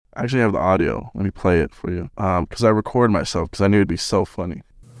I actually have the audio. Let me play it for you. Because I recorded myself because I knew it'd be so funny.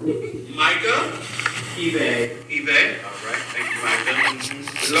 Micah. eBay. eBay. All right. Thank you,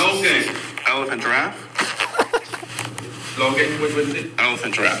 Micah. Logan. Elephant giraffe. Logan. What was it?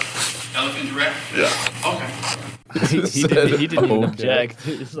 Elephant giraffe. Elephant giraffe. Yeah. Okay. He didn't even object.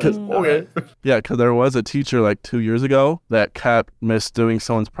 He's like, Okay. Yeah, because there was a teacher like 2 years ago that kept misdoing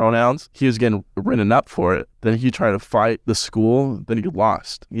someone's pronouns. He was getting written up for it. Then he tried to fight the school. Then he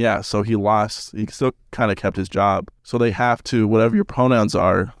lost. Yeah, so he lost. He still kind of kept his job. So they have to, whatever your pronouns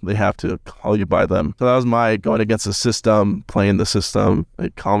are, they have to call you by them. So that was my going against the system, playing the system. They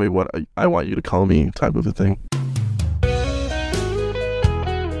call me what I want you to call me type of a thing.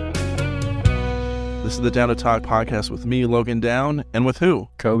 This is the Down to Talk podcast with me, Logan Down, and with who?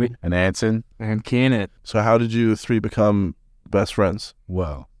 Kobe and Anson and Keanon. So how did you three become best friends?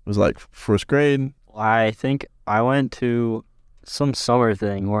 Well, It was like first grade? I think I went to some summer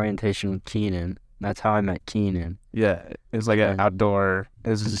thing, orientation with Keanon. That's how I met Keanon. yeah, it was like an outdoor. It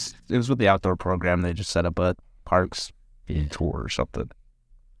was with the outdoor program. They just set up a parks tour or something.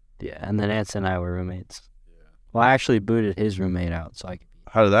 Yeah, and then Anson and I were roommates. Yeah. Well, I actually booted his roommate out, so I could.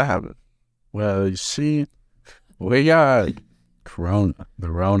 How did that happen? Well, you see, we got the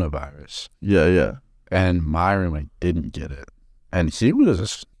coronavirus, Yeah. and my roommate didn't get it. And he was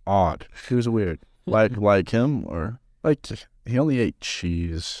just odd. He was weird. Like him or? Like, he only ate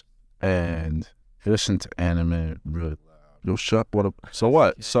cheese, and he listened to anime really loud. Yo, shut, what up? So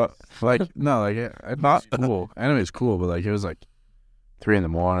what? So, Like, no, like, not cool. Anime's cool, but, like, it was, like, 3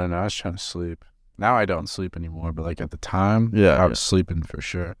 a.m. and I was trying to sleep. Now I don't sleep anymore, but, like, at the time, I was sleeping for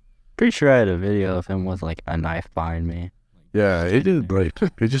sure. Pretty sure I had a video of him with like a knife behind me. Yeah, he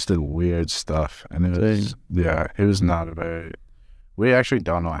just did weird stuff, and it was not a very. We actually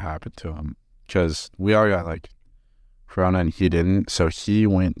don't know what happened to him because we all got like corona and he didn't. So he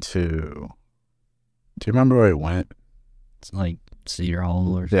went to. Do you remember where he went? It's like Cedar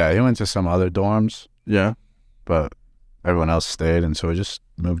Hall or something. Yeah, he went to some other dorms, yeah. but everyone else stayed, and so we just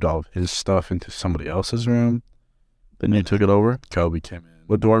moved all of his stuff into somebody else's room. Then you took it over? Kobe came in.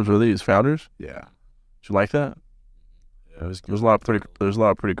 What dorms were these? Founders? Yeah, Did you like that? yeah, it was. There's a lot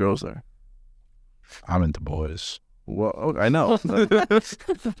of pretty girls there. I'm into boys. Well, I know.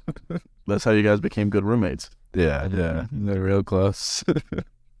 That's how you guys became good roommates. Yeah, they're real close.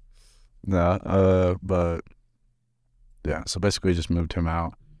 No, but yeah, so basically we just moved him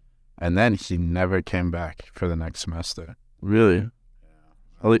out, and then he never came back for the next semester. Really?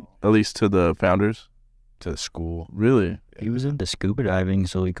 At least to the founders? To the school. Really? He was into scuba diving,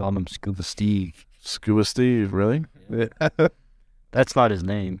 so we called him Scuba Steve. Scuba Steve, really? That's not his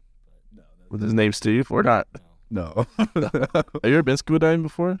name. With his name Steve or not? No. Have you ever been scuba diving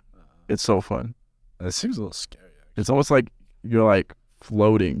before? It's so fun. That seems a little scary. It's almost like you're like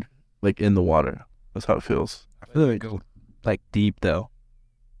floating like in the water. That's how it feels. I feel like go like deep though.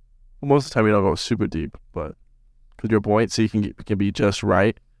 Well, most of the time you don't go super deep, but because your buoyancy can be just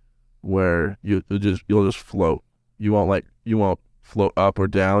right, where you'll just float. You won't float up or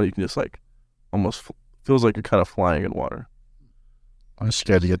down. You can just like almost feels like you're kind of flying in water. I'm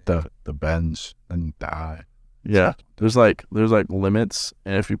scared to get the bends and die. Yeah, there's like limits,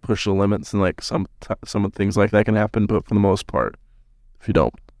 and if you push the limits, and like some things like that can happen. But for the most part, if you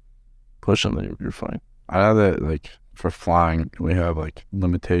don't push them, then you're fine. I know that like for flying, we have like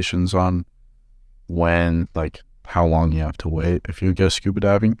limitations on when like how long you have to wait if you go scuba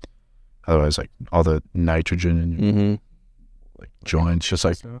diving. Otherwise, like all the nitrogen in your like joints, just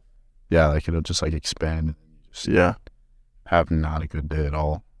like like it'll just like expand. And just have not a good day at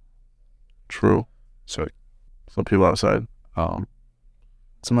all. True. So Some people outside. Some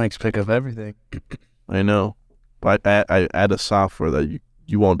mics pick up everything. I know, but I add a software that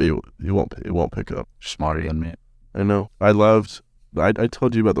you won't pick up. smarter than me. I know. I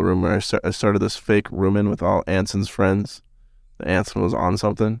told you about the room where I started this fake room-in with all Anson's friends. The Anson was on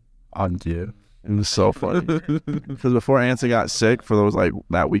something. On you. It was so funny. Because before Anson got sick for those like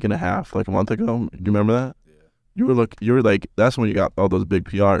that week and a half, like a month ago, you remember that? Yeah. You were like, that's when you got all those big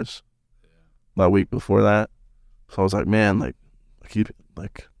PRs. Yeah. That week before that. So I was like, man, no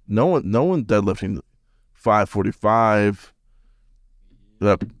one deadlifting 545,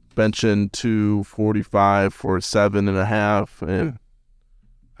 benching 245 for 7.5, and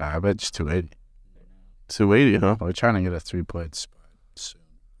I bet it's 280. 280, huh? We're trying to get a 3-plate spot soon.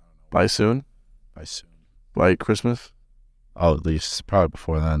 By soon? By soon. By Christmas? Oh, at least probably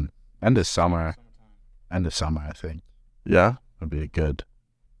before then. End of summer, I think. Yeah? Would be a good.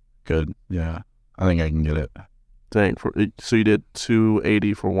 Yeah, I think I can get it. Dang. So you did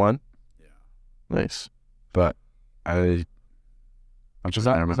 280 for one? Yeah. Nice. But I I'm just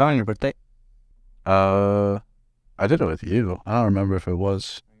Was that on your birthday? I did it with you. I don't remember if it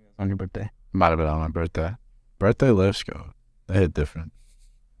was On your birthday. might have been on my birthday. Birthday lifts go. They hit different.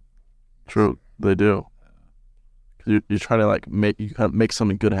 True, they do. 'Cause you're trying to like make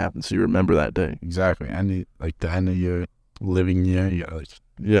something good happen, so you remember that day. Exactly. And like the end of your living year, you gotta like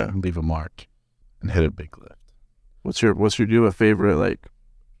Yeah. leave a mark and hit a big lift. What's your do you have a favorite like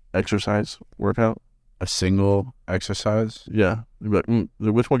exercise workout? A single exercise. Yeah. You'd be like,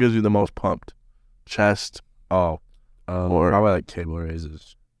 which one gives you the most pumped? Chest, Or probably like cable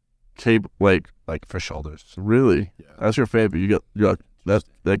raises, cable, like like for shoulders. really? Yeah. That's your favorite. You got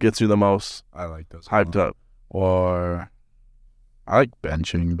that gets you the most I like those. hyped up. Or I like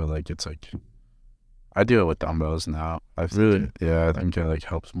benching, but like it's like I do it with dumbbells now. Really? Yeah, I think it like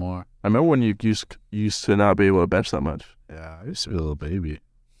helps more. I remember when you used to not be able to bench that much. Yeah, I used to be a little baby.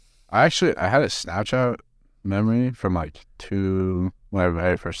 I had a Snapchat memory from like when I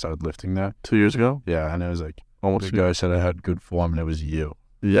very first started lifting there. 2 years ago, Yeah, and it was like almost. the guy said I had good form, and it was you.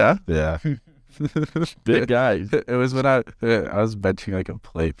 Yeah, Yeah, big guy. It was when I was benching like a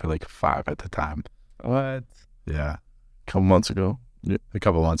plate for like 5 at the time. What? Yeah, Couple months ago, a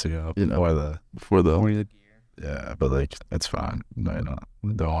couple months ago. You know. Before the before the yeah, but like it's fine. No,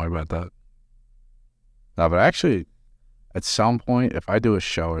 don't worry about that. No, but actually, at some point, if I do a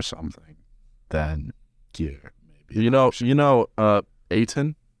show or something, then gear maybe. you know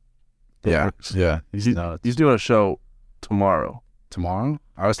Aiton. Yeah. He's nuts. He's doing a show tomorrow Tomorrow,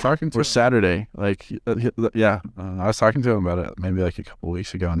 I was talking to or him. Saturday. Like yeah, I was talking to him about it maybe like a couple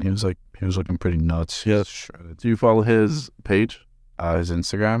weeks ago, and he was looking pretty nuts. Yes. Shredded. do you follow his page? His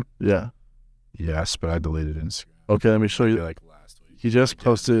Instagram. Yeah. Yes, but I deleted Instagram. Okay, let me show Maybe you. like last week. He just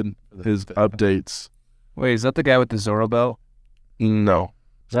posted his updates. Wait, is that the guy with the Zorro belt? No.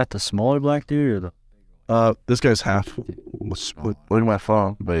 Is that the smaller black dude or the? This guy's half. What's Look at my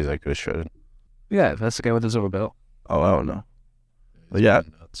phone. But he's like good shredded. Yeah, that's the guy with the Zorro belt. Oh, I don't know. But yeah,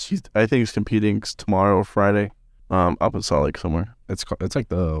 Nuts. I think he's competing tomorrow or Friday. Up in Salt Lake somewhere. It's like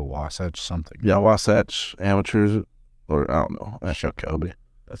the Wasatch something. Yeah, Wasatch amateurs, or I don't know. Kobe.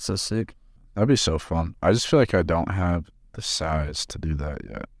 That's so sick. That'd be so fun. I just feel like I don't have the size to do that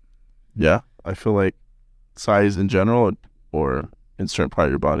yet. Yeah, I feel like size in general, or in certain part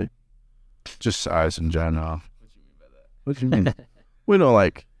of your body. Just size in general. What do you mean? We know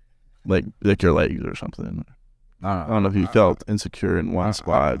like your legs or something. I don't know if you felt insecure in one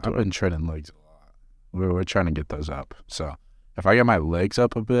spot. I've been training legs a lot. We're trying to get those up. So if I get my legs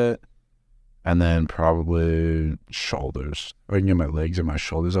up a bit, and then probably shoulders, or I can get my legs and my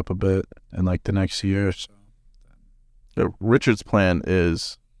shoulders up a bit in like the next year or so. Richard's plan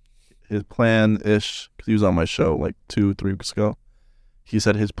is his plan-ish, because he was on my show like 2-3 weeks ago. He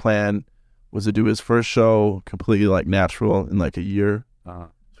said his plan was to do his first show completely like natural in like a year. So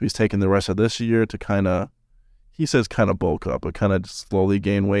he's taking the rest of this year to kind of bulk up, but kind of slowly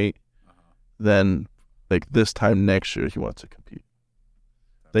gain weight. Then like this time next year, he wants to compete.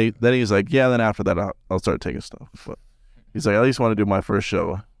 Then he's like, yeah, then after that, I'll start taking stuff. But he's like, I at least want to do my first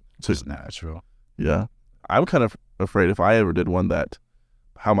show. Just natural. Yeah. I'm kind of afraid if I ever did one that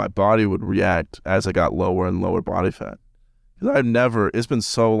how my body would react as I got lower and lower body fat. Because it's been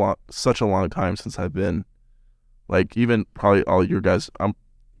such a long time since I've been like even probably all your guys'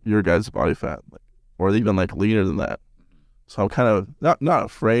 body fat, like, or even like leaner than that. So I'm kind of not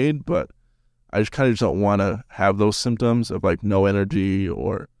afraid, but I just kind of don't want to have those symptoms of like no energy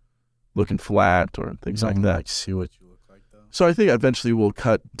or looking flat or things like that. Like see what you look like though. So I think eventually we'll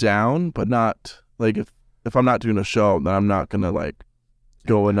cut down, but not like if I'm not doing a show, then I'm not gonna like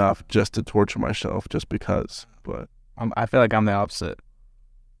go enough just to torture myself just because. But I feel like I'm the opposite.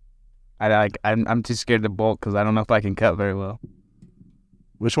 I'm too scared to bulk because I don't know if I can cut very well.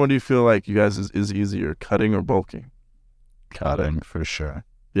 which one do you feel like you guys is easier, cutting or bulking? Cutting for sure.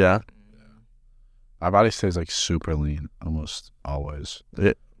 Yeah. My body stays like super lean almost always.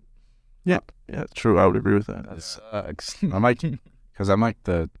 Yeah, true. I would agree with that. That sucks. I'm like, because I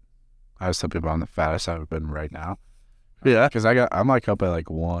was tell people I'm the fattest I've been right now. Yeah. Because I'm like up at like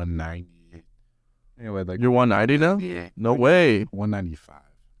 190. Anyway, like You're 190 now? Yeah. No way.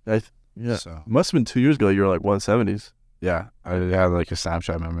 195. Yeah. So Must have been 2 years ago. You were like 170s. yeah, I had like a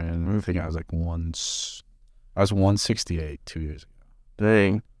Snapchat memory, and I think I was like I was 168 2 years ago.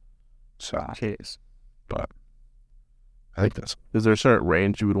 Dang. So, Jeez. but I think that's Is there a certain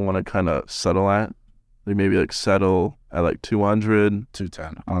range you would want to kind of settle at? Like maybe like settle at like 200?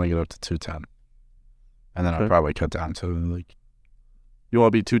 210. I want to get up to 210, and then Okay. I'll probably cut down to like You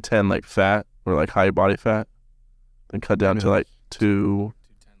want to be 210 like fat or like high body fat? Then cut down to like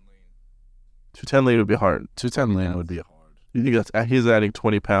 210 lean would be hard. 210 lean would be hard. You think he's adding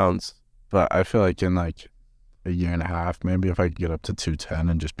 20 pounds? But I feel like in like a year and a half, maybe if I could get up to 210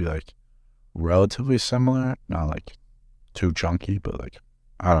 and just be like relatively similar, not like too chunky, but like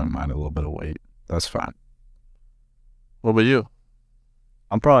I don't mind a little bit of weight. That's fine. What about you?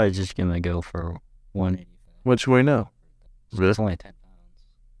 I'm probably just gonna go for 180. What you weigh now? Really? It's only 10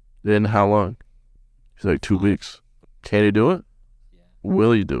 pounds. In how long? He's like 2 weeks. Can you do it? Yeah.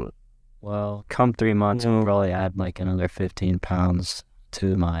 Will you do it? Well, come 3 months, I'll probably add like another 15 pounds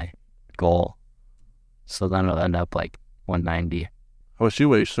to my goal. So then it'll end up like 190. How much you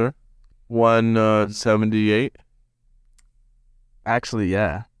weigh, sir? 178. Actually,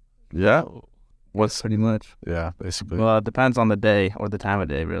 yeah. Yeah. What's Pretty much. Yeah, basically. Well, it depends on the day or the time of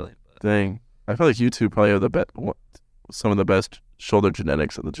day, really. dang? I feel like you two probably have some of the best shoulder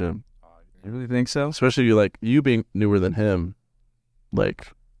genetics at the gym. You really think so? Especially you being newer than him. Like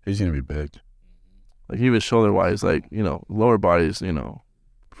He's gonna be big. he was shoulder wise, lower body's,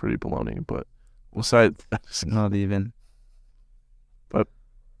 pretty baloney. But besides, Not even.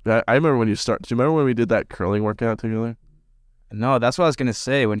 I remember when do you remember when we did that curling workout together? No, that's what I was gonna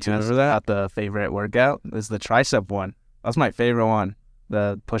say when you asked remember that? about the favorite workout. Is the tricep one? That's my favorite one.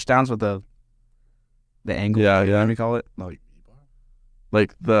 The push downs with the angle. Yeah, yeah. What do you call it?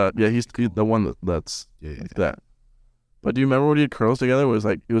 He's the one that's Yeah. like that. But do you remember when you did curls together? It was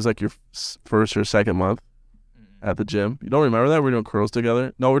like your first or second month at the gym. You don't remember that? We're doing curls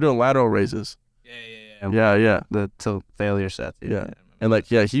together. No, we're doing lateral raises. Yeah. The till failure sets. Yeah. And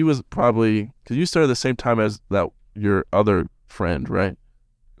he was probably because you started the same time as your other friend, right?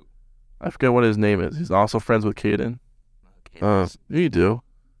 I forget what his name is. He's also friends with Keanon. You do.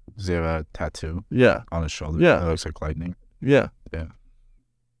 Does he have a tattoo Yeah. on his shoulder? Yeah. That looks like lightning. Yeah. Yeah.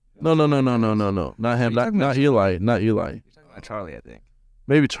 No. Not him. Not Eli. Not Eli. Charlie, I think.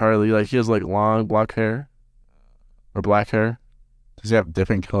 Maybe Charlie. He has long black hair or black hair. Does he have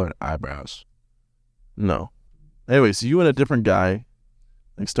different colored eyebrows? No. Anyways, you and a different guy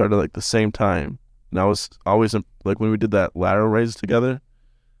started the same time. And I was always when we did that lateral raise together,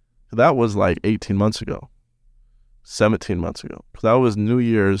 that was 18 months ago, 17 months ago. That was New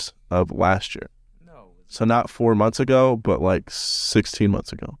Year's of last year. No. So not 4 months ago, but 16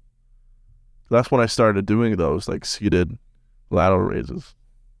 months ago. That's when I started doing those seated lateral raises.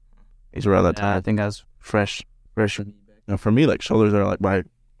 It's around that time. I think I was fresh. Now for me, shoulders are my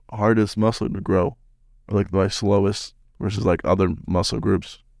hardest muscle to grow, or my slowest versus other muscle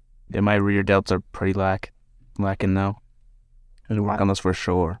groups. Yeah, my rear delts are pretty lacking now. I work on those for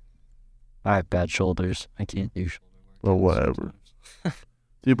sure. I have bad shoulders. I can't do shoulder work. Well, whatever.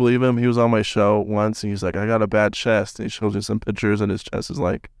 Do you believe him? He was on my show once, and he's like, "I got a bad chest," and he shows me some pictures, and his chest is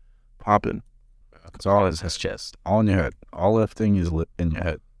popping. It's all His chest. all in your head. All lifting is in your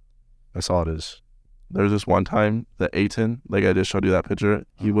head. That's all it is. There's this one time that Aiton, I just showed you that picture,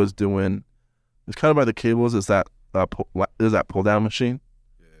 he was doing. It's kind of by the cables. Is that pull down machine?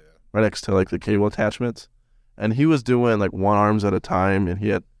 Yeah. Right next to the cable attachments, and he was doing one arms at a time, and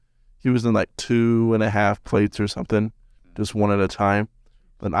he was in 2.5 plates or something, just one at a time.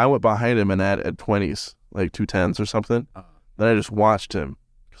 Then I went behind him and added 20s, 210s or something. Then I just watched him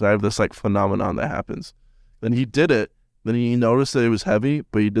because I have this phenomenon that happens. Then he did it. Then he noticed that it was heavy,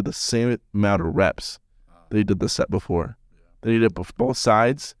 but he did the same amount of reps that he did the set before. Then he did both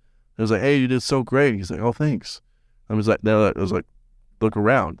sides. It was "Hey, you did so great." He's like, "Oh, thanks." I was look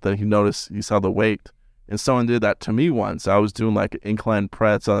around. Then he saw the weight. And someone did that to me once. I was doing an incline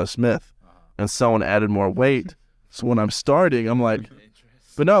press on a Smith, and someone added more weight. So when I'm starting, I'm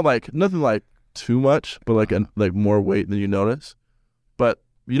but not nothing too much, but more weight than you notice. But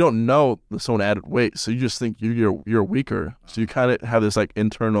you don't know that someone added weight, so you just think you're weaker. So you kind of have this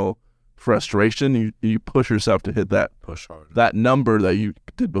internal frustration. You push yourself to hit Push hard. that number that you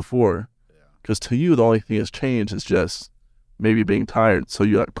did before. Because to you, the only thing that's changed is just maybe being tired. So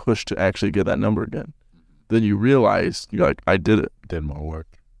you push to actually get that number again. Then you realize I did it. Did more work.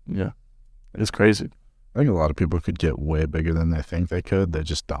 Yeah, it's crazy. I think a lot of people could get way bigger than they think they could. They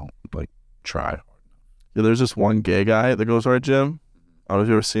just don't try. Yeah, there's this one gay guy that goes to our gym. I don't know if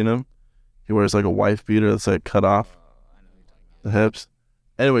you've ever seen him. He wears a wife beater that's cut off the hips.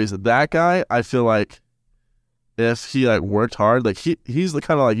 Anyways, that guy, I feel if he worked hard, he's the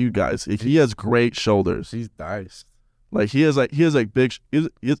kind of you guys. He has great shoulders. He's diced. He has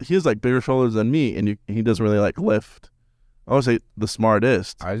bigger shoulders than me, and he doesn't really lift. I would say the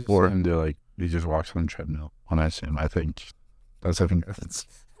smartest. I just see him do he just walks on a treadmill when I see him. I think that's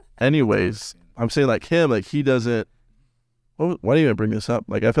Anyways, I'm saying him, he doesn't. Why do you even bring this up?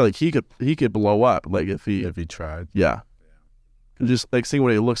 I feel he could blow up if he tried. Yeah. Just seeing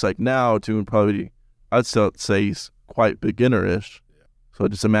what he looks like now too, and probably I'd still say he's quite beginner-ish. So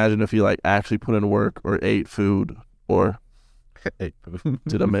just imagine if you like actually put in work or ate food or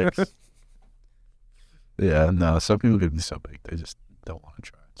did a mix. Yeah, no, some people can be so big they just don't want to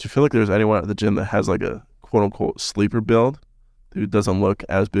try. Do you feel like there's anyone at the gym that has like a quote-unquote sleeper build who doesn't look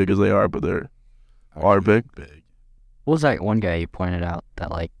as big as they are, but they're are big? What was that one guy you pointed out that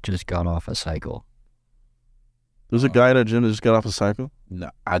like just got off a cycle? There's a guy at a gym that just got off a cycle? No,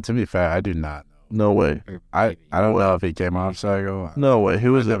 to be fair, I do not know. No way. I don't know if he came off cycle. No way.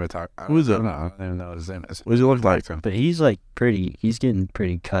 Who is it? Who is it? I don't even know what his name is. What does he look like? But he's like he's getting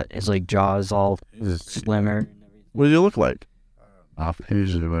pretty cut. His like jaw's all slimmer. What does he look like? He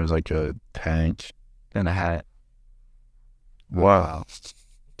usually wears like a tank And a hat. Wow.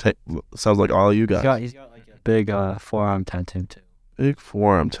 Sounds like all you guys. He's got like a big forearm tattoo too. Big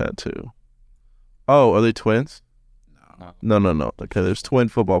forearm tattoo. Oh, are they twins? No. No. Okay, there's twin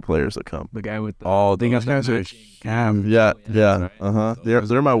football players that come. The guy with the... Oh, those guys are Kemp. Yeah. Uh-huh.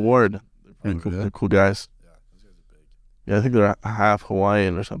 They're my ward. They're cool, they're cool guys. Yeah, I think they're half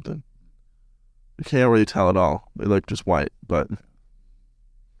Hawaiian or something. You can't really tell at all. They look just white, but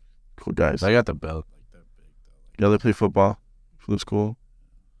cool guys. They got the belt. Yeah, they play football for the school.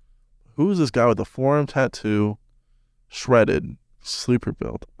 Who's this guy with the forearm tattoo, shredded, sleeper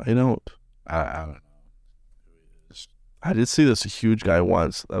build? I don't know. I did see this huge guy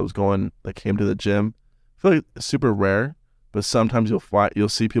once that came to the gym. I feel like it's super rare, but sometimes you'll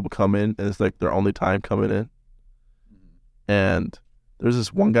see people come in and it's like their only time coming in. And there's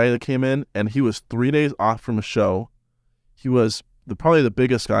this one guy that came in and he was 3 days off from a show. He was probably the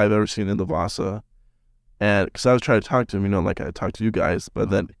biggest guy I've ever seen in the Vasa. And because I was trying to talk to him, like I talked to you guys,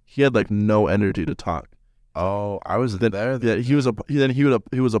 but then he had like no energy to talk. Oh, I was there. Yeah, he was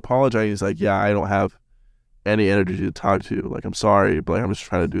apologizing. He's like, yeah, I don't have any energy to talk to you. Like, I'm sorry, but like, I'm just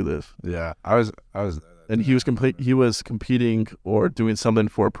trying to do this. Yeah, I was there. And he was competing or doing something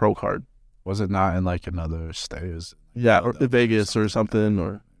for a pro card. Was it not in like another state? Yeah, or Vegas or something,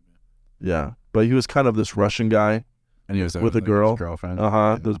 or yeah. But he was kind of this Russian guy, and he was there with a like, girl. His girlfriend.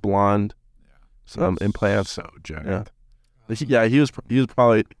 Those blonde, some implants. So jacked. Yeah, he was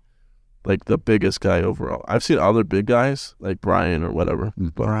probably like the biggest guy overall. I've seen other big guys like Brian or whatever.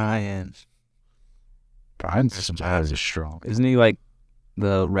 But Brian's strong. Isn't he like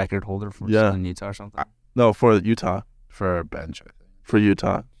the record holder for Southern Utah or something? No, for Utah. For bench, I think. For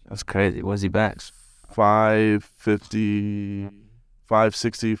Utah. That's crazy. What's he bench? 550,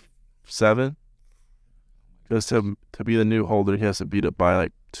 567. Because to be the new holder, he has to beat it by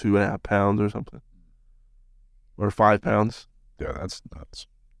like 2.5 pounds or something. Or 5 pounds. Yeah, that's nuts.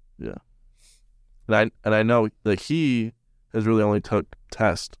 Yeah. And I know that he has really only took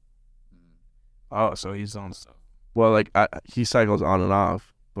test. Oh, so he's on stuff. Well, like he cycles on and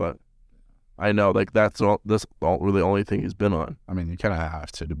off, but I know like that's really the only thing he's been on. I mean, you kind of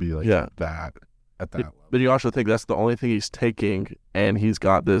have to be like that at that level. But you also think that's the only thing he's taking, and he's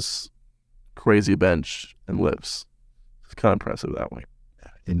got this crazy bench and lifts. It's kind of impressive that way.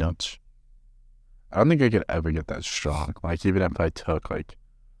 He nuts. I don't think I could ever get that strong. Like even if I took like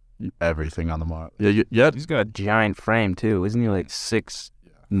everything on the mark. Yeah. He's got a giant frame too. Isn't he like 6'4"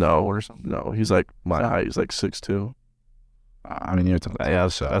 or something? No, he's like my height. He's like 6'2". I mean, you're talking. Yeah,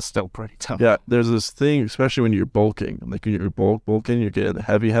 that's still pretty tough. Yeah, there's this thing, especially when you're bulking. Like when you're bulking, you're getting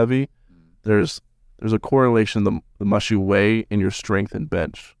heavy. There's a correlation the much you weigh in your strength and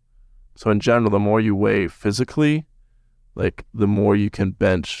bench. So in general, the more you weigh physically, like the more you can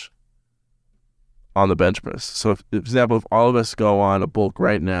bench on the bench press. So, for example, if all of us go on a bulk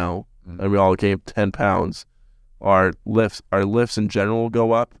right now and we all gain 10 pounds, our lifts in general will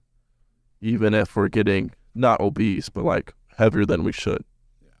go up, even if we're getting not obese, but like heavier than we should.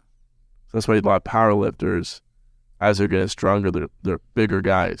 Yeah. So that's why a lot of power lifters, as they're getting stronger, they're bigger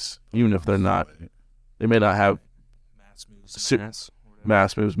guys, even if they're not. They may not have mass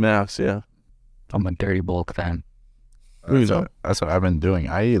moves, yeah. I'm a dirty bulk fan. That's what I've been doing.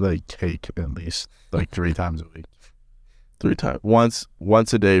 I eat like cake at least like 3 times a week. 3 times,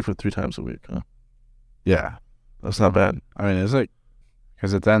 once a day for 3 times a week, huh? Yeah, that's not bad. I mean, it's like,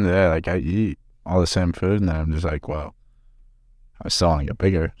 because at the end of the day, like I eat all the same food, and then I'm just like, well, I still want to get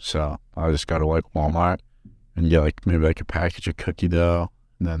bigger, so I just go to like Walmart and get like maybe like a package of cookie dough,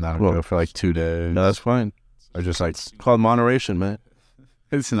 and then that'll go for like 2 days. No, that's fine. Or just like it's called moderation, man.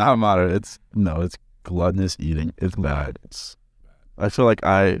 It's not moderate. It's gluttonous eating. It's bad. I feel like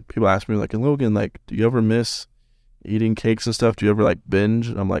people ask me like, Logan, like, do you ever miss eating cakes and stuff? Do you ever like binge?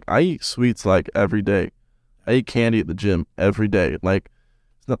 And I'm like, I eat sweets like every day. I eat candy at the gym every day. Like,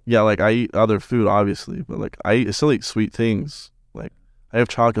 like I eat other food obviously, but like I still eat sweet things. Like I have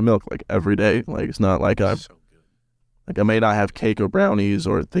chocolate milk like every day. Like it's not like I'm Like I may not have cake or brownies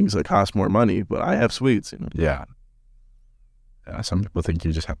or things that cost more money, but I have sweets, you know. Yeah. Yeah. Some people think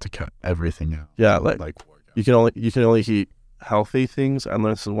you just have to cut everything out. Yeah, like workout. you can only eat healthy things. I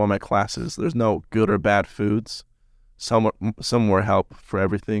learned this in one of my classes. There's no good or bad foods. Some more help for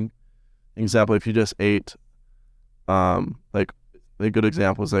everything. Example, if you just ate, like a good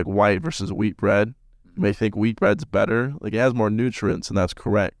example is like white versus wheat bread. You may think wheat bread's better. Like it has more nutrients, and that's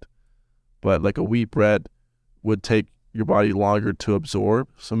correct. But like a wheat bread would take your body longer to absorb.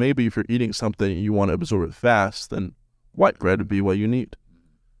 So maybe if you're eating something and you want to absorb it fast, then white bread would be what you need.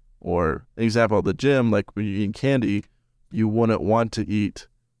 Or example at the gym, like when you're eating candy, you wouldn't want to eat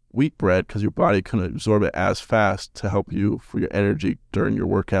wheat bread because your body couldn't absorb it as fast to help you for your energy during your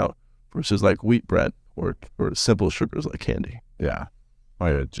workout versus like wheat bread or simple sugars like candy. Yeah. Or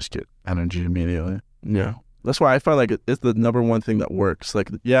you just get energy immediately. Yeah. That's why I find like it's the number one thing that works. Like,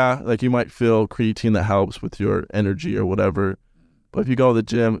 yeah, like you might feel creatine that helps with your energy or whatever. But if you go to the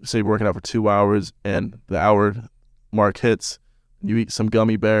gym, say you're working out for 2 hours and the hour mark hits, you eat some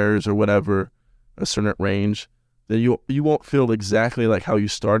gummy bears or whatever, a certain range, then you won't feel exactly like how you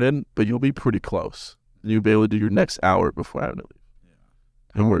started, but you'll be pretty close. And you'll be able to do your next hour before having to leave.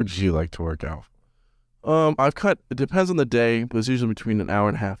 How much do you like to work out? It depends on the day, but it's usually between an hour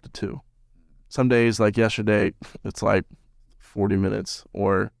and a half to 2. Some days, like yesterday, it's like 40 minutes.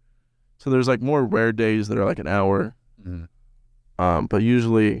 So there's like more rare days that are like an hour. Mm-hmm. But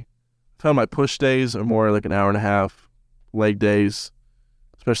usually, I found my push days are more like an hour and a half. Leg days,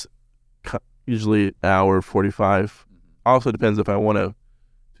 especially usually an hour 45. Also depends if I want to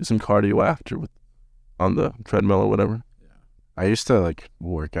do some cardio after on the treadmill or whatever. I used to like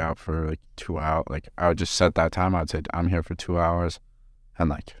work out for like 2 hours. Like I would just set that time. I'd say I'm here for 2 hours,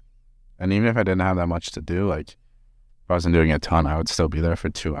 and even if I didn't have that much to do, like if I wasn't doing a ton, I would still be there for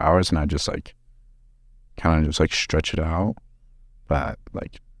 2 hours, and I just like kind of just like stretch it out. But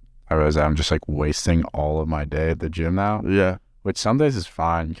like I realize that I'm just like wasting all of my day at the gym now. Yeah, which some days is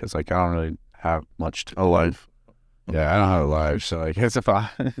fine because like I don't really have much to a life. Yeah, I don't have a life, so like it's fine.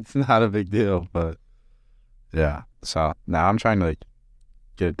 It's not a big deal, but yeah. So now I'm trying to like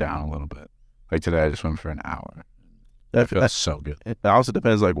get it down a little bit. Like today, I just went for an hour. That feels so good. It also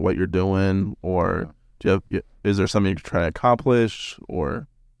depends like what you're doing, or is there something you're trying to accomplish, or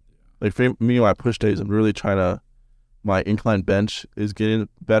like for me, my push days, I'm really trying to. My incline bench is getting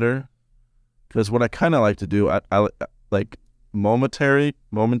better because what I kind of like to do, I like momentarily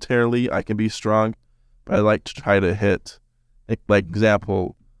I can be strong, but I like to try to hit. Like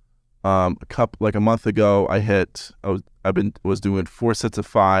example, a month ago, I was doing 4 sets of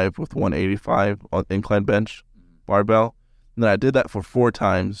 5 with 185 on incline bench barbell, and then I did that for 4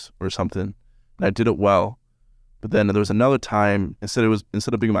 times or something, and I did it well. But then there was another time instead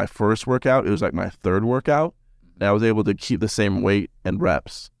of being my first workout, it was like my third workout, and I was able to keep the same weight and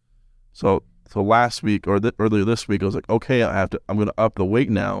reps. So last week or earlier this week, I was like, okay, I'm going to up the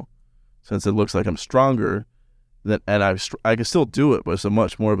weight now, since it looks like I'm stronger. And I can still do it, but it's a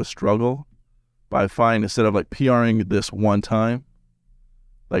much more of a struggle. But I find instead of like PRing this one time,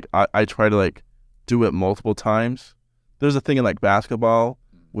 like I try to like do it multiple times. There's a thing in like basketball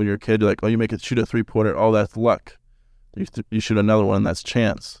when you're a kid, you're like, oh, you shoot a 3-pointer, oh, that's luck. You shoot another one, that's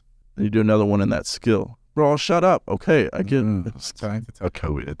chance. And you do another one, and that's skill. Bro, shut up. Okay, I get it. It's time to tell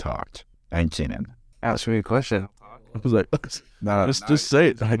Kobe to talk. And Keanon. Ask me a question. I was like, just say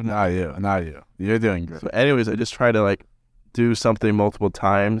it. Like, not you. You're doing great. So anyways, I just try to like do something multiple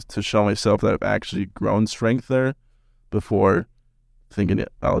times to show myself that I've actually grown strength there before thinking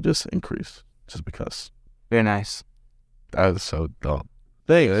I'll just increase just because. Very nice. That was so dumb.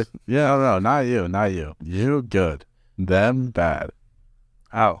 Thanks. Yeah. No, not you. You good. Them bad.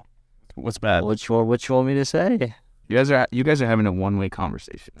 How? What's bad? What you want me to say? You guys are having a one-way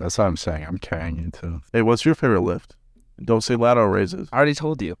conversation. That's what I'm saying. I'm carrying you too. Hey, what's your favorite lift? Don't say lateral raises. I already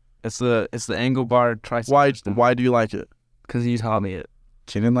told you. It's the angle bar tricep. Why do you like it? Because you taught me it.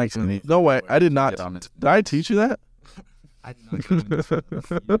 Keanon likes me. No way. I did not. Did I teach you that? I did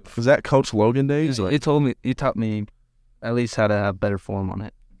not. Was that Coach Logan days? You taught me at least how to have better form on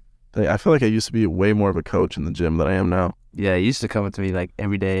it. Hey, I feel like I used to be way more of a coach in the gym than I am now. Yeah, you used to come up to me like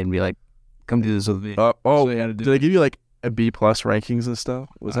every day and be like, come do this with me. Did I give you like a B+ rankings and stuff?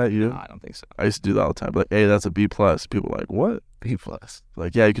 Was that you? No, I don't think so. I used to do that all the time. Like, hey, that's a B+. People were like, what? B+.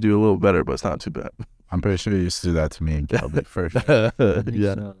 Like, yeah, you could do a little better, but it's not too bad. I'm pretty sure you used to do that to me and Kelby first. Yeah.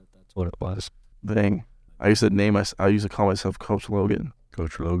 So that's what it was. Dang. I used to call myself Coach Logan.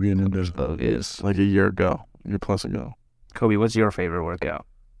 Coach Logan and there's Is like a year plus ago. Kobe, what's your favorite workout?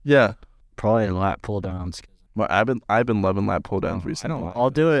 Yeah. Probably lat pull downs. But I've been loving lat pull downs recently. I'll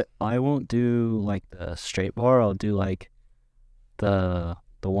do it. I won't do like the straight bar. I'll do like the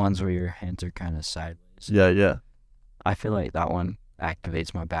ones where your hands are kind of sideways. Yeah. I feel like that one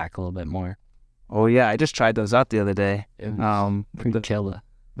activates my back a little bit more. Oh yeah, I just tried those out the other day. Pretty killer.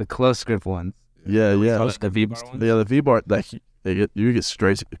 The close grip ones. Yeah. The V-bar ones. Yeah, the V bar, you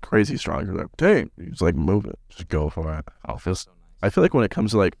get crazy strong. You're like, dang, you just like move it. Just go for it. Oh, feels so nice. I feel like when it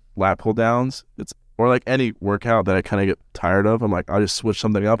comes to like lat pull downs, or like any workout that I kind of get tired of, I'm like, I'll just switch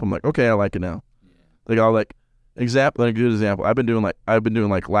something up. I'm like, okay, I like it now. Like I'll like a good example. I've been doing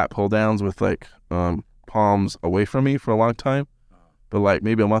like lat pull downs with like palms away from me for a long time, but like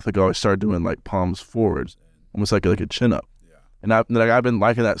maybe a month ago I started doing like palms forwards, almost like a chin up. And I've been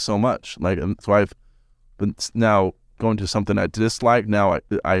liking that so much. Like, and so I've been now going to something I dislike. Now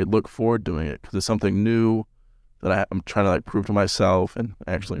I look forward doing it because it's something new that I'm trying to like prove to myself and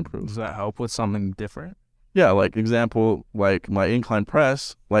actually improve. Does that help with something different? Yeah, like example, like my incline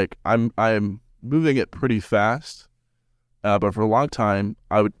press, like I'm moving it pretty fast, but for a long time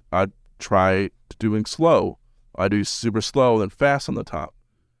I'd try doing slow. I do super slow then fast on the top.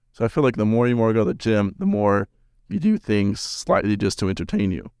 So I feel like the more you go to the gym, the more you do things slightly just to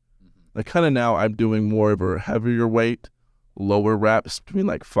entertain you. Like kind of now I'm doing more of a heavier weight, lower reps between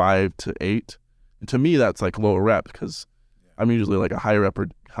like 5 to 8. And to me, that's like lower rep because I'm usually like a high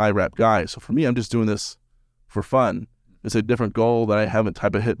rep guy. So for me, I'm just doing this for fun. It's a different goal that I haven't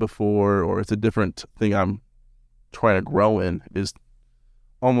type of hit before, or it's a different thing I'm trying to grow in, is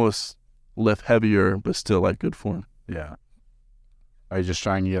almost lift heavier, but still like good form. Yeah. Are you just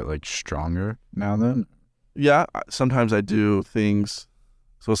trying to get like stronger now then? Yeah, sometimes I do things.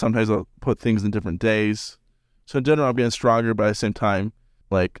 So sometimes I'll put things in different days. So in general, I'm getting stronger, but at the same time,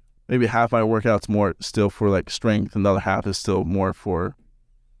 like maybe half my workout's more still for like strength, and the other half is still more for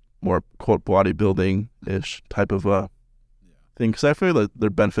quote bodybuilding-ish type of thing. Because I feel like there are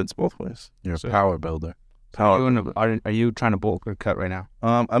benefits both ways. You're a power builder. Are you trying to bulk or cut right now?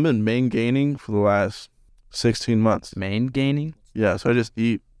 I've been main gaining for the last 16 months. Main gaining? Yeah, so I just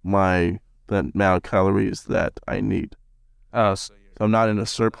eat the amount of calories that I need. Oh, so I'm not in a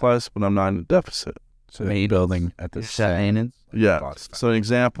surplus, but I'm not in a deficit. So you're building at the same. Yeah. So an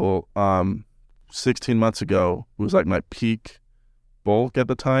example, 16 months ago was like my peak bulk at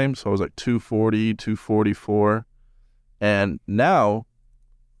the time. So I was like 240, 244. And now,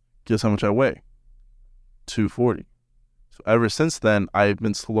 guess how much I weigh? 240. So ever since then, I've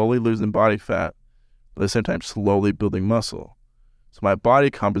been slowly losing body fat, but at the same time, slowly building muscle. So my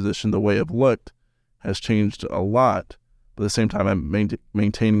body composition, the way I've looked, has changed a lot. But at the same time, I'm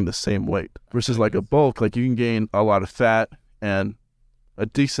maintaining the same weight. Versus like a bulk, like you can gain a lot of fat and a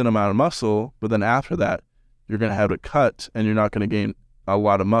decent amount of muscle, but then after that, you're going to have to cut, and you're not going to gain a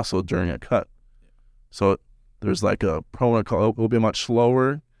lot of muscle during a cut. So there's like a protocol. It will be much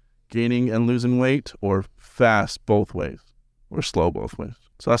slower gaining and losing weight, or fast both ways, or slow both ways.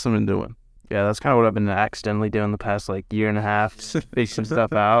 So that's what I've been doing. yeah, that's kind of what I've been accidentally doing the past like year and a half. Figure some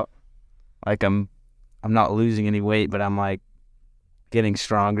stuff out. Like I'm not losing any weight, but I'm like getting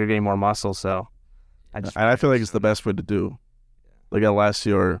stronger, getting more muscle. So I feel like it's the best way to do. Like unless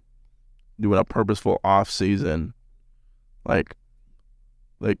you're doing a purposeful off season, it's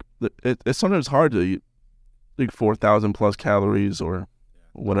sometimes hard to eat like 4,000 plus calories or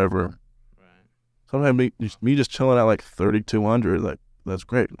whatever. Sometimes me just chilling at like 3,200, like that's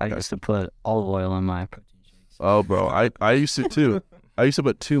great. I used to put olive oil in my protein shakes. Oh, bro, I used to too. I used to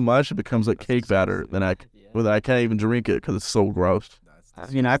put too much; it becomes like cake batter. Then I can't even drink it because it's so gross. I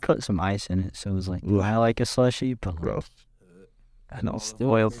mean, I put some ice in it, so it was like I like a slushy, but Gross. I know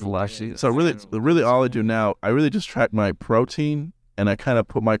oil slushy. So really, all I do now, I really just track my protein, and I kind of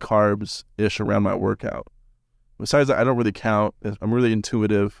put my carbs ish around my workout. Besides that, I don't really count. I'm really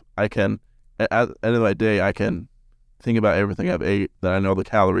intuitive. I can, at the end of my day, I can think about everything I've ate, that I know the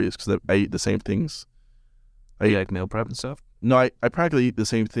calories, because I eat the same things. You like meal prep and stuff? No, I practically eat the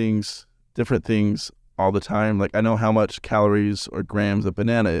same things, different things all the time. Like I know how much calories or grams a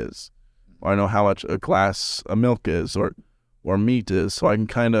banana is, or I know how much a glass of milk is, or meat is. So I can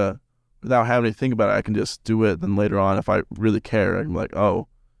kind of, without having to think about it, I can just do it. Then later on, if I really care, I'm like, oh,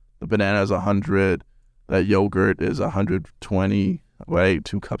 the banana is 100, that yogurt is 120. I ate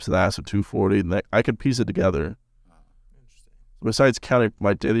 2 cups of that, so 240. And I could piece it together. Besides counting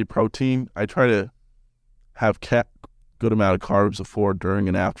my daily protein, I try to have good amount of carbs before, during,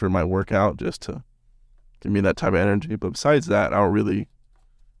 and after my workout, just to give me that type of energy. But besides that, I don't really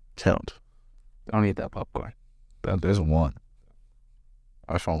count. Don't eat that popcorn. There's one.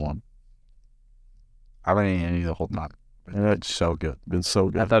 I found one. I haven't eaten any the whole time. And it's so good. Been so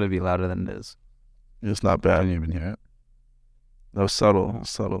good. I thought it'd be louder than it is. It's not I bad. didn't even hear it. That was subtle.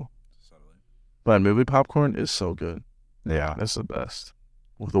 Subtle. But movie popcorn is so good. Yeah. That's the best.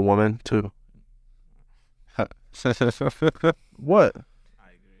 With a woman, too. What?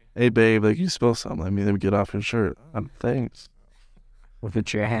 Hey, babe, like, you spill something. Let me get off your shirt. Thanks. We'll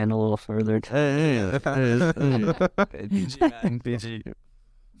put your hand a little further. Hey. PG.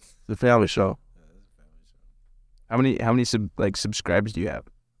 The family show. How many subscribers do you have?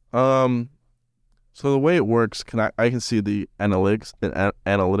 So the way it works, I can see the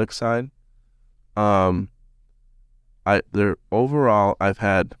analytics side. I've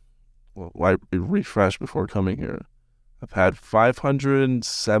had, I refreshed before coming here. I've had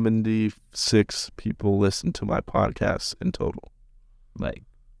 576 people listen to my podcast in total. Like,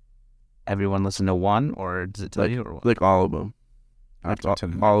 everyone listen to one, or does it tell you? Or what? Like all of them. After All 10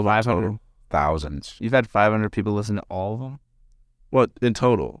 of them 500. total. thousands. You've had 500 people listen to all of them? What, in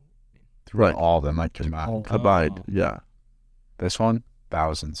total? Right. All of them, like, combined. Combined, yeah. This one,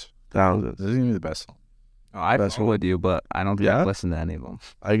 thousands. Thousands. This is gonna be the best one. Oh, I That's followed you, but I don't think Yeah? I've listened to any of them.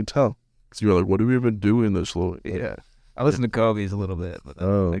 I can tell. Because you're like, what do we even do in this little... Yeah. I listened to Kobe's a little bit, but then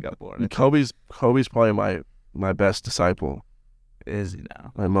Oh. I got bored. And Kobe's probably my best disciple. Is he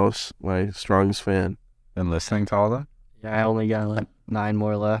now? My strongest fan. And listening to all that? Yeah, I only got like 9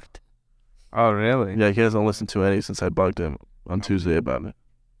 more left. Oh, really? Yeah, he hasn't listened to any since I bugged him on Tuesday about it.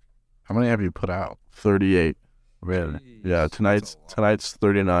 How many have you put out? 38. Really? Yeah, tonight's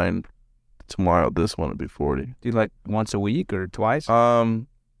 39. Tomorrow, this one will be 40. Do you like once a week or twice?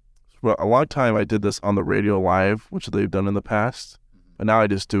 Well, a long time I did this on the radio live, which they've done in the past. But now I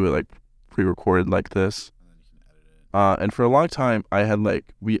just do it like pre-recorded like this. And for a long time, I had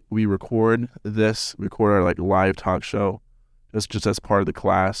like, we record our like live talk show just as part of the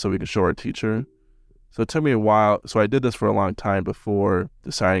class so we could show our teacher. So it took me a while. So I did this for a long time before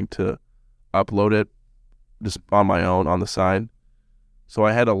deciding to upload it just on my own on the side. So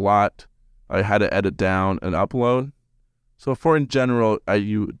I had I had to edit down and upload. So in general, I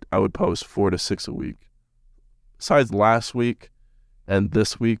would post 4 to 6 a week. Besides last week and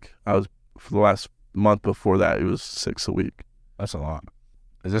this week, for the last month before that, it was 6 a week. That's a lot.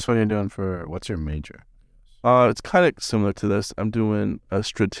 Is this what you're doing what's your major? It's kind of similar to this. I'm doing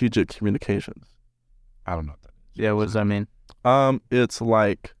strategic communications. I don't know what that is. Yeah, what does that mean? It's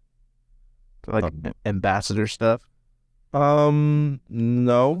like, Ambassador stuff?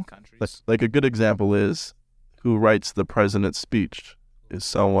 no. Countries? Like a good example is who writes the president's speech is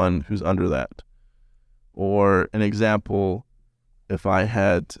someone who's under that. Or an example, if I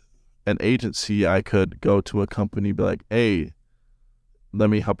had an agency, I could go to a company, be like, hey, let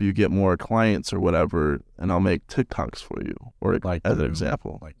me help you get more clients or whatever, and I'll make TikToks for you. Or Like as an the-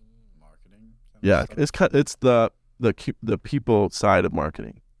 example. Like marketing? Yeah, it's the people side of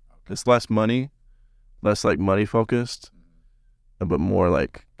marketing. It's less money, less like money focused, but more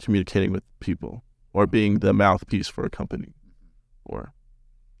like communicating with people or being the mouthpiece for a company. Or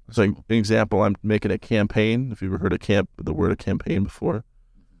so an example, I'm making a campaign. If you've ever heard the word of campaign before,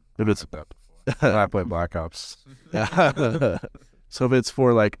 if it's I play Black Ops. so if it's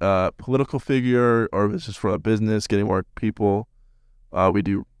for like a political figure or if it's just for a business getting more people,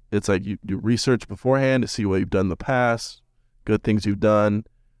 it's like you do research beforehand to see what you've done in the past, good things you've done.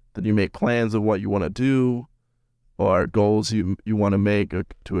 Then you make plans of what you want to do or goals you want to make or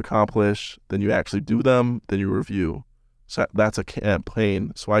to accomplish. Then you actually do them. Then you review. So that's a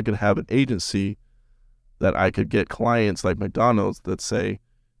campaign. So I could have an agency that I could get clients like McDonald's that say,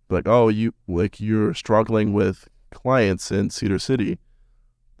 like, oh, you're struggling with clients in Cedar City.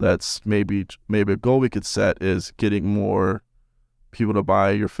 That's maybe a goal we could set is getting more people to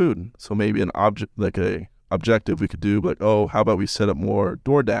buy your food. So maybe an objective we could do, like, oh, how about we set up more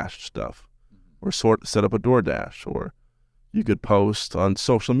DoorDash stuff, or set up a DoorDash, or you could post on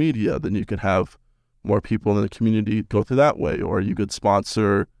social media. Then you could have more people in the community go through that way, or you could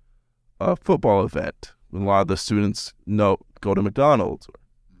sponsor a football event. A lot of the students go to McDonald's, or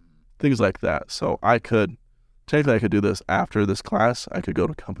things like that. So technically I could do this after this class. I could go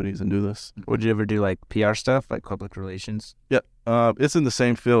to companies and do this. Would you ever do like PR stuff, like public relations? Yeah, it's in the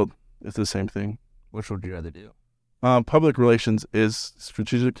same field. It's the same thing. Which would you rather do? Public relations is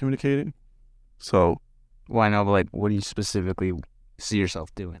strategic communicating. So, Well, I know, but like, what do you specifically see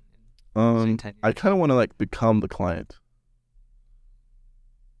yourself doing? I 10 years? kind of want to like become the client.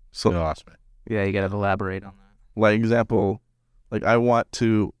 So, You lost me. Yeah, you gotta elaborate on that. like example, like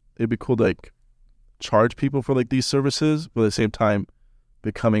it'd be cool to like charge people for like these services, but at the same time,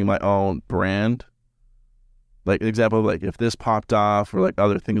 becoming my own brand. Like an example, like if this popped off or like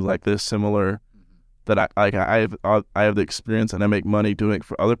other things like this similar, that I have the experience and I make money doing it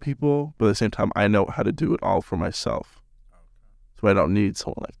for other people, but at the same time I know how to do it all for myself. So I don't need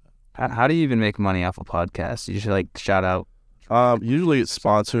someone like that. How do you even make money off a podcast? You should like shout out. Usually it's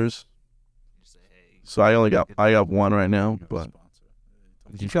sponsors. So I got one right now, but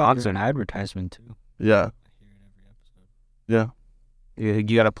You got an advertisement too. yeah. Yeah. You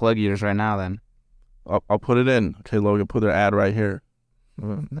got to plug yours right now then. I'll put it in. Okay, Logan, put their ad right here.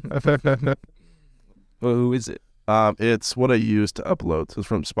 Well, who is it? It's what I use to upload. So it's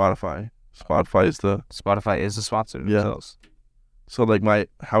from Spotify. Spotify is the sponsor Yeah. themselves. So like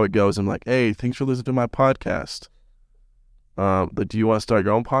how it goes. I'm like, hey, thanks for listening to my podcast. Like, do you want to start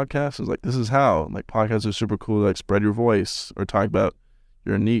your own podcast? It's like, this is how. Like, podcasts are super cool. Like, spread your voice or talk about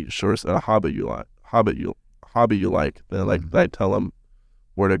your niche or a hobby you like. Then like I tell them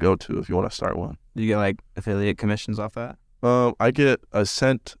where to go to if you want to start one. You get like affiliate commissions off that? I get a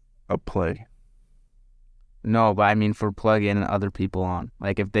cent a play. No, but I mean for plugging other people on.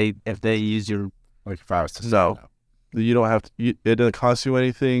 Like if they use your Like if I was to No. sign up. You don't have to. It doesn't cost you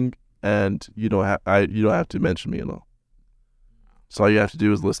anything, and you don't have to mention me at all. So all you have to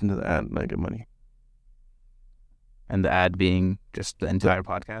do is listen to the ad, and I get money. and the ad being just the entire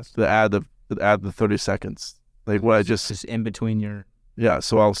podcast. The ad, the 30 seconds, like what I just in between your. yeah.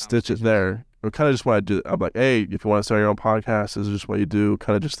 So I'll stitch it there, or kind of just what I do. I'm like, hey, if you want to start your own podcast, this is just what you do.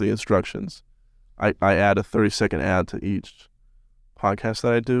 Kind of just the instructions. I add a 30-second ad to each podcast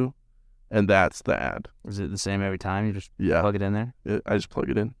that I do, and that's the ad. Is it the same every time? You just Yeah, plug it in there. I just plug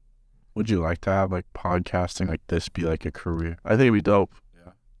it in. Would you like to have like podcasting like this be like a career? I think it'd be dope.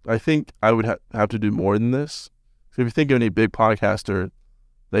 Yeah. I think I would have to do more than this. So if you think of any big podcaster,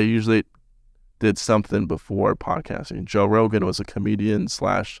 they usually did something before podcasting. Joe Rogan was a comedian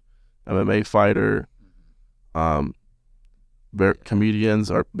 / MMA fighter.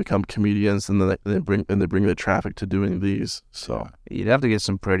 Comedians become comedians, and then they bring the traffic to doing these. So You'd have to get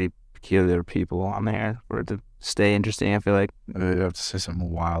some pretty peculiar people on there for it to stay interesting. I feel like You have to say some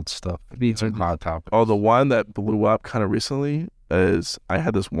wild stuff. Be Some hot topics. oh, the one that blew up kind of recently is I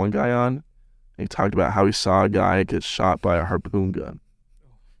had this one guy on. He talked about how he saw a guy get shot by a harpoon gun.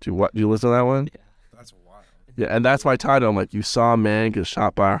 Do you listen to that one? Yeah. That's wild. Yeah, and that's my title. I'm like, you saw a man get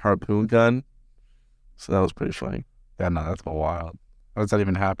shot by a harpoon gun. So that was pretty funny. Yeah, no, that's wild. How does that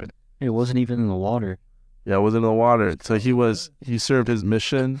even happen? It wasn't even in the water. Yeah, it was in the water. So he served his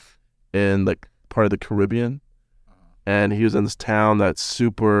mission in like part of the Caribbean, and he was in this town that's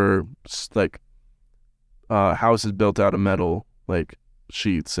super like houses built out of metal, like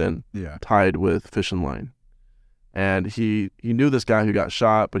sheets and Yeah. tied with fishing line. And he knew this guy who got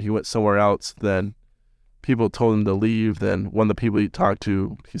shot, but he went somewhere else. Then people told him to leave. Then one of the people he talked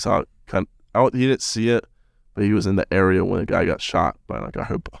to, he saw he didn't see it, but he was in the area when the guy got shot by like a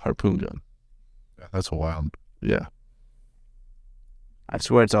harpoon gun. Yeah, that's wild. Yeah, I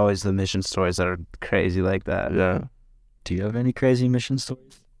swear it's always the mission stories that are crazy like that. yeah. Do you have any crazy mission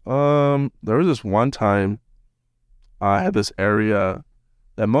stories? There was this one time I had this area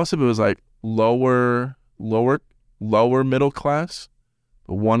that most of it was like lower middle class,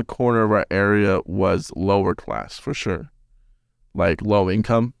 but one corner of our area was lower class for sure, like low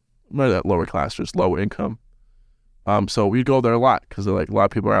income. Remember that lower class, just lower income. So we'd go there a lot because like a lot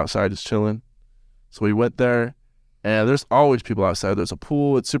of people are outside just chilling. So we went there, and there's always people outside. There's a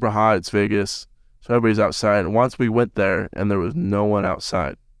pool. It's super hot. It's Vegas. So everybody's outside. And once we went there, and there was no one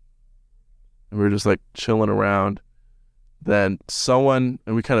outside. And we were just like chilling around. Then and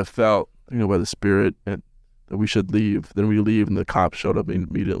we kind of felt, by the spirit that we should leave. Then we leave, and the cops showed up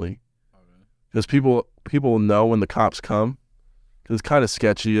immediately. Because people know when the cops come, because it's kind of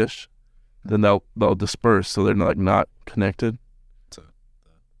sketchy-ish. Then they'll disperse, so they're not connected.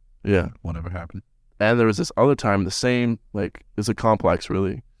 Yeah. Whatever happened. And there was this other time, the same, like, it's a complex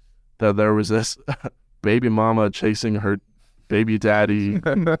really, that there was this baby mama chasing her baby daddy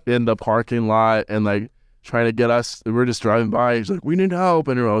in the parking lot and like trying to get us. We were just driving by. He's like, we need help.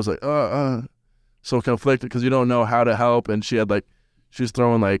 And I was like, so conflicted because you don't know how to help. And she was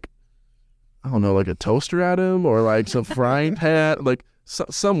throwing like, I don't know, like a toaster at him or like some frying pan, like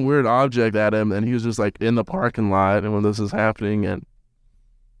some weird object at him. And he was just like in the parking lot. And when this is happening, and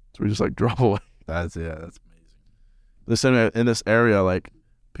so we just like drove away. That's amazing. In this area, like,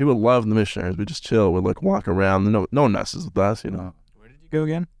 people love the missionaries. We just chill. We like walk around. No one messes with us, No. Where did you go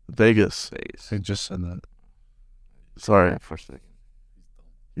again? Vegas. I just said that. Sorry, For a second.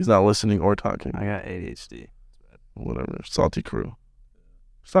 he's not listening or talking. I got ADHD. Whatever. Salty crew.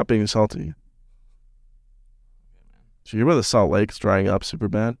 Stop being salty. Did you hear about the Salt Lake's drying up super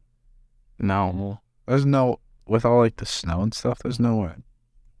bad? No. There's no, with all like the snow and stuff, there's no way.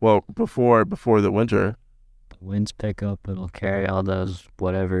 Well, before the winter. The winds pick up, it'll carry all those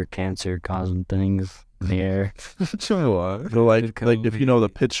whatever cancer-causing things in the air. So like if you know the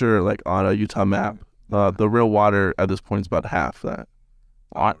picture like on a Utah map, the real water at this point is about half that.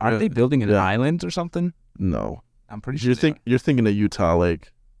 Aren't they building an island or something? No, I'm pretty sure. You're thinking of Utah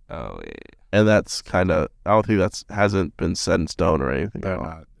Lake. Oh yeah. And that's kind of, I don't think hasn't been set in stone or anything. They're not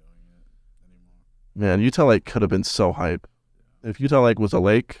doing it anymore. Man, Utah Lake could have been so hype. If Utah Lake was a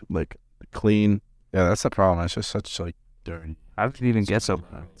lake, like clean. Yeah, that's the problem. It's just such like dirty. I didn't even get so.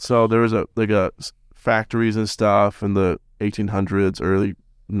 So there was factories and stuff in the 1800s, early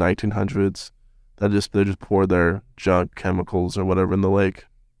 1900s that they just pour their junk chemicals or whatever in the lake.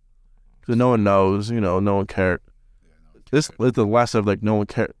 Because no one knows, no one cares. This is the less of like no one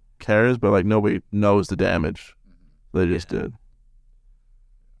cares, but like nobody knows the damage they just did.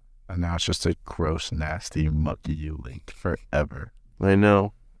 And now it's just a gross, nasty, mucky lake forever. I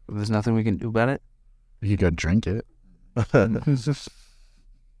know. There's nothing we can do about it. You could go drink it.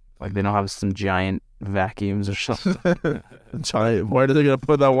 Like they don't have some giant vacuums or something. Giant. Where are they gonna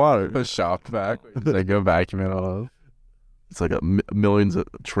put that water? A shop vac. They go vacuum it all up. It's like millions of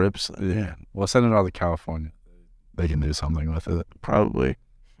trips. Yeah. We'll send it all to California. They can do something with it. Probably.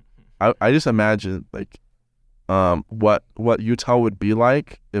 I just imagine like what Utah would be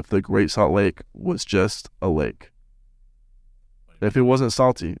like if the Great Salt Lake was just a lake. If it wasn't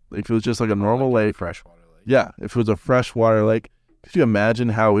salty, if it was just like a normal lake. Freshwater lake. Yeah, if it was a freshwater lake, could you imagine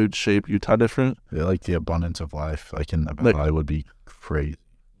how it would shape Utah different? Yeah, like the abundance of life, like in the valley, would be crazy.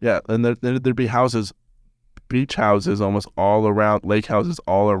 Yeah, and there'd be houses, beach houses almost all around, lake houses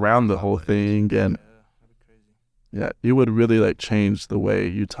all around the whole thing, and yeah, it would really like change the way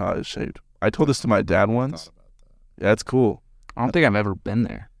Utah is shaped. I told this to my dad once. Yeah, it's cool. I don't think I've ever been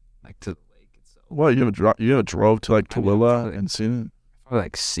there, like to the lake itself. What, you haven't drove to like Tooele and seen it? I've probably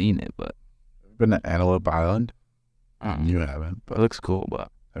like seen it, but Been to Antelope Island? You haven't, but it looks cool. But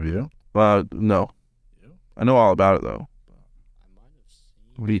have you? No. I know all about it though.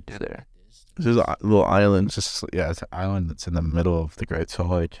 what do you do there? This is a little island. It's just it's an island that's in the middle of the Great Salt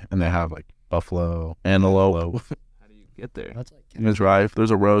Lake, and they have like buffalo, Antelope. How do you get there? You drive.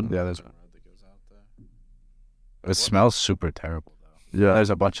 There's a road. Yeah, there's a road that goes out there. It smells super terrible though. Yeah. There's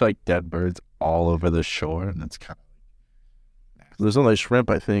a bunch of like dead birds all over the shore, and it's kind of There's only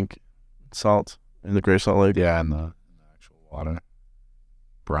shrimp, I think. Salt in the Great Salt Lake. in the actual water.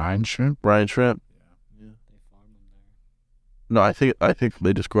 Brine shrimp. Brine shrimp. They farm them there. No, I think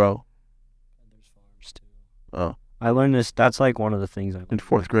they just grow. And there's farms too. Oh, I learned this. That's like one of the things I learned in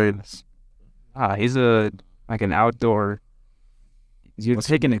fourth grade. He's like an outdoor. You're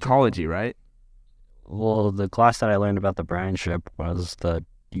taking ecology, right? Well, the class that I learned about the brine shrimp was the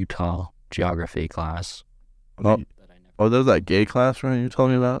Utah geography class. Oh, That I never. there's that gay class, right? You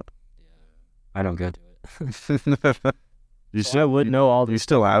told me about. I don't go to it. You So I would know all Do you the.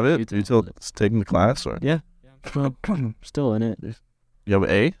 still have it? Utah You still have taking the class, or Yeah. Still in it. you have an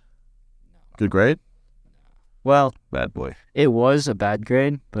A? Good grade. Well, Bad boy. it was a bad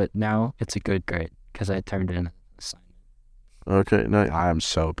grade, but now it's a good grade because I turned in an assignment. Okay, nice. I am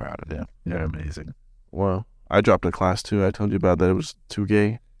so proud of you. You're amazing. Wow. I dropped a class too. I told you about that. It was too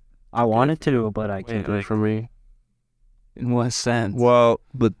gay. I wanted to, but I can't. Good for me. In what sense? Well,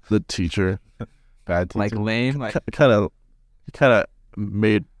 the teacher Bad teacher. Like lame? Like kind of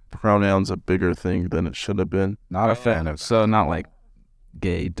made pronouns a bigger thing than it should have been. Not a fan of. so not like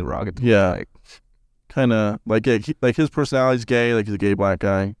gay derogatory. Yeah. Like, Kind of like like his personality's gay. Like he's a gay black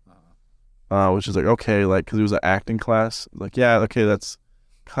guy. Which is like okay, like because he was an acting class. Like yeah, okay, that's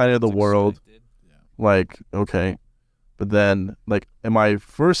kind of the world. Like okay, but then like in my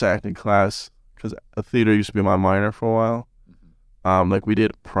first acting class, because a theater used to be my minor for a while. Like we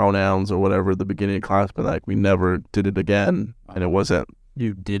did pronouns or whatever at the beginning of class, but like we never did it again, and it wasn't.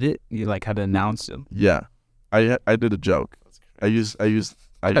 you did it? You like had to announce them? Yeah, I did a joke. I used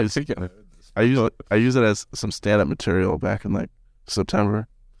it as some stand-up material back in like September,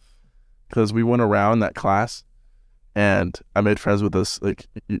 because we went around that class, and I made friends with this like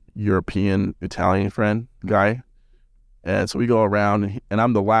European Italian friend guy, and so we go around, and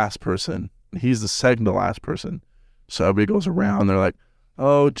I'm the last person. He's the second to last person. So everybody goes around. They're like,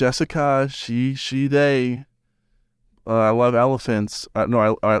 "Oh, Jessica, she, they. I love elephants.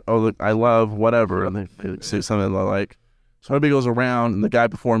 No, I love whatever." And they say something like. So everybody goes around, and the guy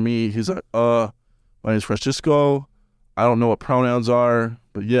before me, he's like, "My name's Francisco. I don't know what pronouns are,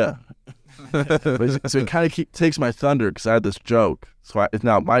 but yeah." So it kind of takes my thunder because I had this joke. So it's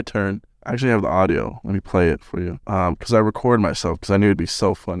now my turn. I actually have the audio. Let me play it for you. Because I recorded myself because I knew it'd be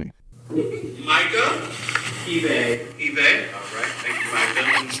so funny. Micah. Eve. All right. Thank you,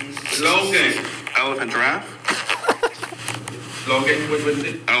 Micah. Logan. Elephant giraffe. Logan, what was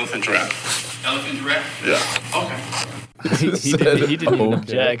it? Elephant giraffe. Elephant giraffe? Yeah. Okay. He didn't even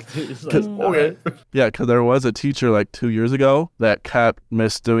object. He's like, Okay. Yeah, because there was a teacher like 2 years ago that kept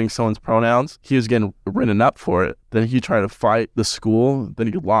misdoing someone's pronouns. He was getting written up for it. Then he tried to fight the school.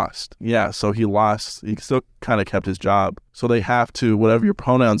 Then he lost. Yeah, so he lost. He still kind of kept his job. So they have to, whatever your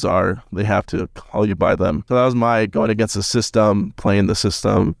pronouns are, they have to call you by them. So that was my going against the system, playing the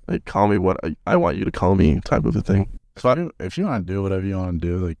system. They call me what I want you to call me type of a thing. So if you want to do whatever you want to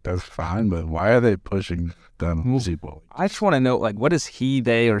do, like that's fine. But why are they pushing them people? I just want to know, like, what does he,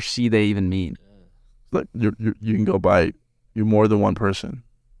 they, or she, they even mean? Look, you can go by you more than one person.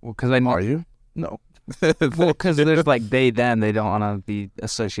 Well, because I know. Are you? No. Well, because there's like they, them. They don't want to be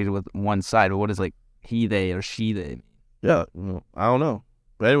associated with one side. But what is like he, they, or she, they mean? Yeah, well, I don't know.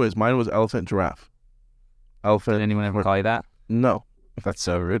 But anyways, mine was elephant, giraffe. Elephant. Did anyone ever call you that? No. That's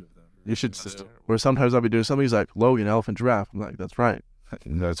so rude. You should. Or sometimes I'll be doing something. He's like, Logan, elephant, giraffe. I'm like, that's right.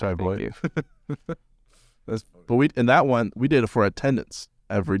 That's right, boy. Thank you. But we in that one, we did it for attendance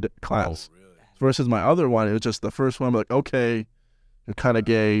every class. Oh, really? Versus my other one, it was just the first one. I'm like, okay, you're kind of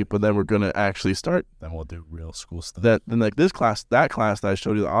gay, but then we're gonna actually start. Then we'll do real school stuff. Then like this class, that class that I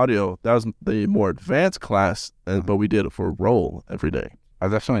showed you the audio, that was the more advanced class, but we did it for roll every day. I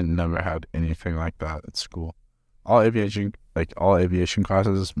definitely never had anything like that at school. All aviation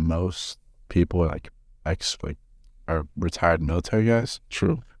classes, most people are are retired military guys.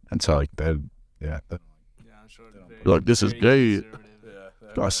 True. And so I'm sure. You're like, this is gay.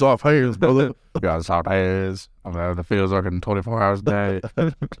 Got soft hands, brother. got soft hands. I'm out of the fields working 24 hours a day.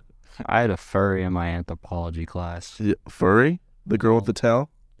 I had a furry in my anthropology class. Yeah, furry, the girl with the tail.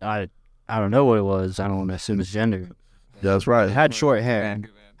 I don't know what it was. I don't want to assume its gender. Yeah, that's right. It had short hair,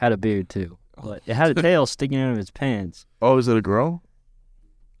 had a beard too, but it had a tail sticking out of its pants. Oh, is it a girl?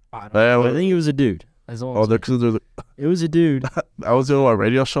 I think it was a dude. It was a dude. I was doing a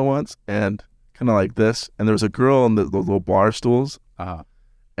radio show once, and kind of like this, and there was a girl on those little bar stools,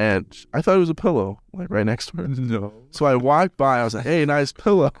 and I thought it was a pillow, like right next to her. No. So I walked by, I was like, hey, nice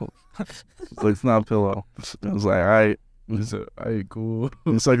pillow. It's like, it's not a pillow. I was like, all right. Cool.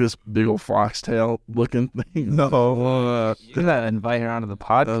 It's like this big old foxtail looking thing. No. You gotta invite her onto the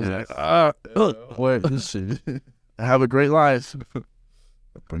podcast. I was like, Wait, this shit. have a great life.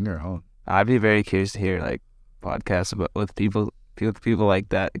 Bring her on. I'd be very curious to hear like podcasts with people like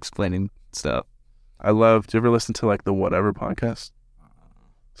that explaining stuff. Do you ever listen to like the Whatever podcast?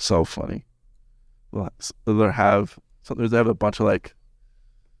 So funny. They have a bunch of like,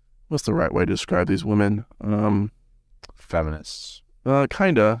 what's the right way to describe these women? Feminists.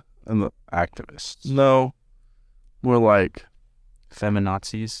 Kinda. And the Activists. no, more like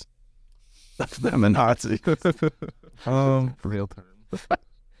Feminazis. feminazi. Real term.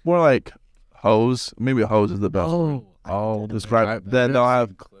 More like hoes. Maybe hoes is the best. Oh, Describe. Then they'll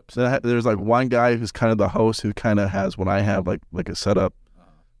have. There's like one guy who's kind of the host who kind of has what I have, like a setup.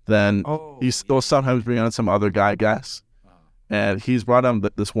 Then he'll sometimes bring on some other guy guest, and he's brought on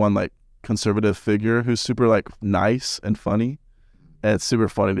this one like conservative figure who's super like nice and funny, and it's super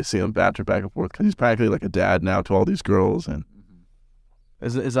funny to see him banter back and forth because he's practically like a dad now to all these girls. And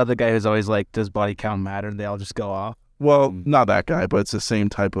Is that the guy who's always like, does body count matter? And they all just go off. well, not that guy, but it's the same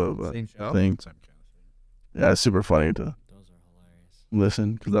type of Same show? thing. Yeah, it's super funny to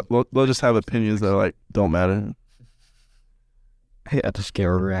listen because they'll just have opinions that like don't matter. I just get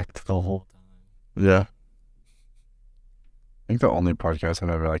wrecked the whole time. Yeah, I think the only podcast I've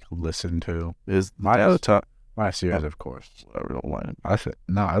ever like listened to is my other top. last year's, of course. Whatever, don't mind.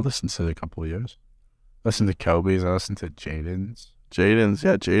 I listened to it a couple of years. Listened to Kobe's. I listened to Jaden's.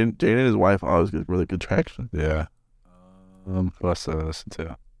 Jaden and his wife always get really good traction. Yeah. Who else did I listen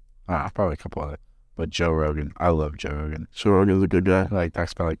to? Probably a couple other. But Joe Rogan. I love Joe Rogan. Joe Rogan's a good guy. Like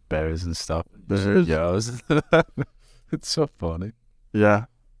talks about like bears and stuff. Bears? Yeah. It's so funny. Yeah.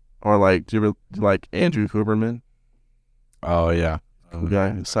 Or like, do you ever like Andrew Huberman? Oh yeah. Cool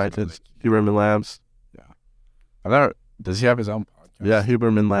guy, scientist. Huberman Labs. Does he have his own podcast? Yeah,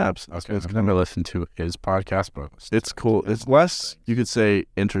 Huberman Labs. Okay. I've never listened to his podcast, but It's cool. It's less, you could say,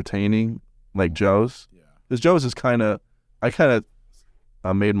 entertaining, like Joe's. Yeah. Because Joe's is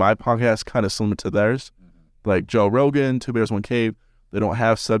I made my podcast kind of similar to theirs. Like Joe Rogan, Two Bears, One Cave, they don't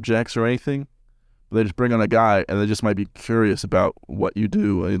have subjects or anything. They just bring on a guy, and they just might be curious about what you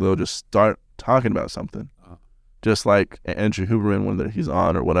do, and they'll just start talking about something. Just like Andrew Huberman when he's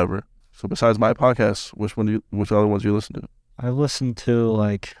on or whatever. So besides my podcast, which other ones do you listen to? I listened to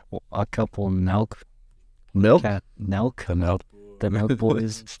like a couple Milk? The Nelk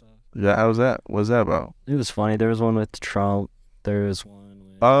Boys. Yeah, how's that? What's that about? It was funny. There was one with Trump. There was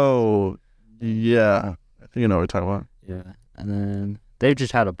one Oh, yeah. I think you know what we're talking about. Yeah. And then they've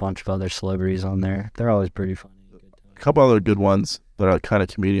just had a bunch of other celebrities on there. They're always pretty funny. A couple other good ones that are kind of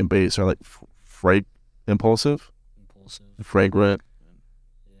comedian based are like Impulsive, Fragrant.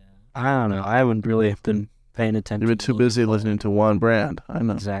 I don't know. I haven't really been paying attention. You've been too busy listening to one brand. I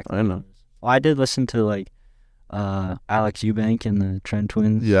know. Exactly. I know. Well, I did listen to like Alex Eubank and the Trend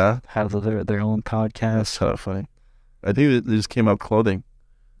Twins. Yeah. Have their own podcast. That's kind of funny. I think they just came out clothing.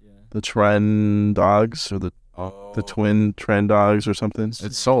 Yeah. The Trend Dogs or the Twin Trend Dogs or something.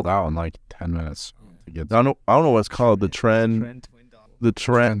 It's sold out in like 10 minutes. To get I don't know what it's called. The Trend. The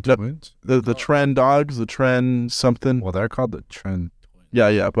Trend. Twins? The Trend Dogs. The Trend something. Well, they're called the Trend.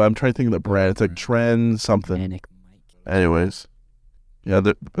 Yeah. But I'm trying to think of the brand. It's like Trend something. Manic Mike. Anyways. Yeah.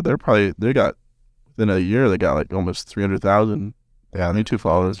 But they got within a year they got like almost 300,000. Yeah, YouTube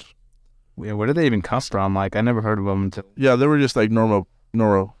followers. Yeah, where did they even come from? Like, I never heard of them until. Yeah, they were just like normal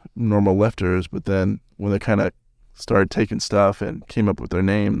lifters, but then when they kind of started taking stuff and came up with their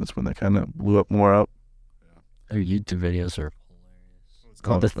name, that's when they kind of blew up more up. Their YouTube videos are hilarious. It's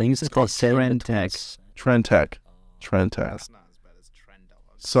called the things that they say. Trend Tech. Trend Tech. That's not as bad as Trend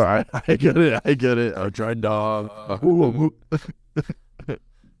Dogs. Sorry, I get it. Oh, Trend Dog.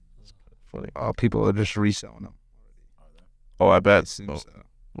 Funny. Oh, people are just reselling them. Oh, I bet. Seems so.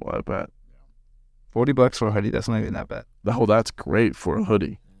 Well, I bet. $40 for a hoodie. That's not even that bad. Oh, that's great for a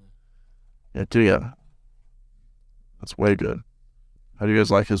hoodie. Yeah. That's way good. How do you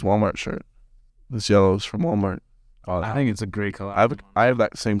guys like his Walmart shirt? This yellow is from Walmart. Oh, I think it's a great color. I have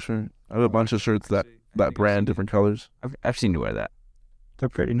that same shirt. I have a bunch of shirts that brand, different colors. I've seen you wear that. They're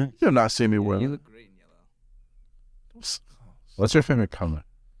pretty nice. You have not seen me wear You them. look great in yellow. What's your favorite color?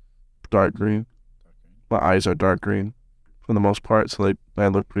 Dark green. My eyes are dark green for the most part, so they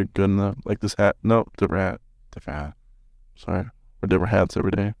look pretty good in the, like this hat. No, different hat. Different hat. Sorry. Wear different hats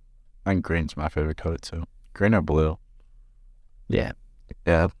every day. I think green's my favorite color too. Green or blue? Yeah.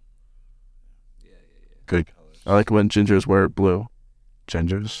 Yeah. Good colors. I like when gingers wear blue.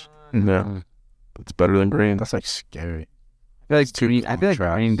 Gingers? Yeah. It's better than green. That's like scary. I feel like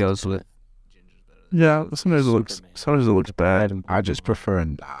green goes with. Yeah, sometimes it looks bad. I just prefer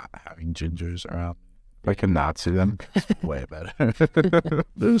not having gingers around. If I can not see them, it's way better.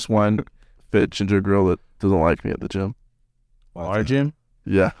 There's one fit ginger girl that doesn't like me at the gym. Our gym?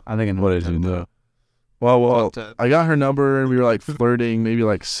 Yeah. I think What did you know? Well, I got her number and we were like flirting maybe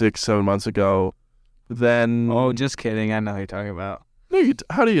like 6-7 months ago. Then Oh, just kidding. I know who you're talking about. No,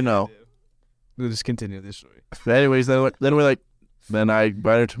 how do you know? We'll just continue this story. Anyways, then I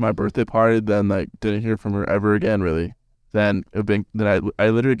invited her to my birthday party. Then like didn't hear from her ever again. Really. Then I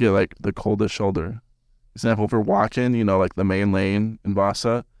literally get like the coldest shoulder. Example, if we're walking, like the main lane in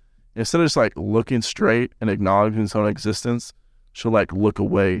Vasa, instead of just like looking straight and acknowledging its own existence, she'll like look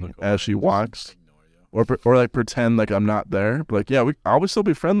away as she walks, or like pretend like I'm not there. But like, yeah, I would still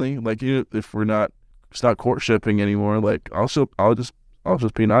be friendly. Like, if it's not courtshipping anymore. Like, I'll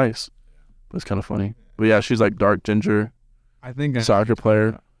just be nice. But it's kind of funny. But yeah, she's like dark ginger. I think Soccer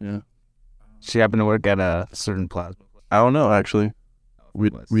player. Yeah. She happened to work at a certain plasma. I don't know actually. We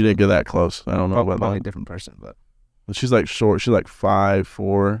didn't get that close. I don't know about Probably a that. different person, but. But she's like short. She's like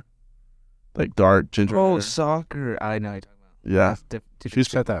 5'4", like dark ginger. Oh, hair. soccer! I know what you're Yeah. talking about. She's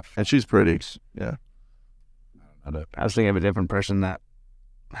Said that. and she's pretty. Yeah. I was thinking of a different person that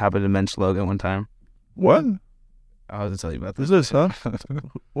happened to mention Logan one time. What? I'll have to tell you about Is this. this, huh?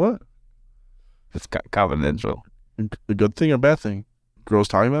 What? It's confidential. A good thing or bad thing? Girls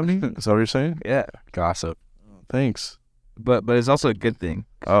talking about me? Is that what you're saying? Yeah, Gossip. Thanks. but it's also a good thing.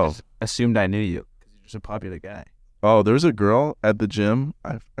 Oh. Assumed I knew you because you're just a popular guy. Oh, there's a girl at the gym.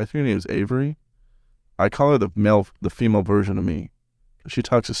 I think her name is Avery. I call her the female version of me. She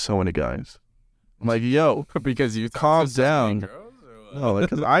talks to so many guys. I'm like, yo, Because you calm down. No,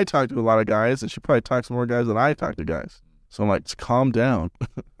 because I talk to a lot of guys, and she probably talks to more guys than I talk to guys. So I'm like, just calm down.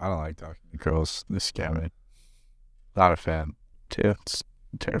 I don't like talking to girls. They scare me. Not a fan. Too. It's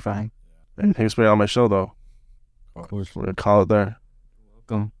terrifying. Hey, thanks for being on my show, though. Of course. We're gonna call it there.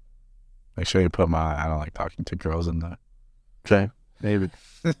 Welcome. Make sure you put I don't like talking to girls in there. Okay, maybe.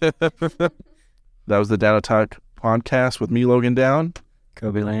 That was the Data Talk podcast with me, Logan Down.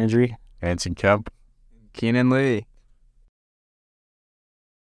 Kobe Landry. Anson Kemp. Keanon Lee.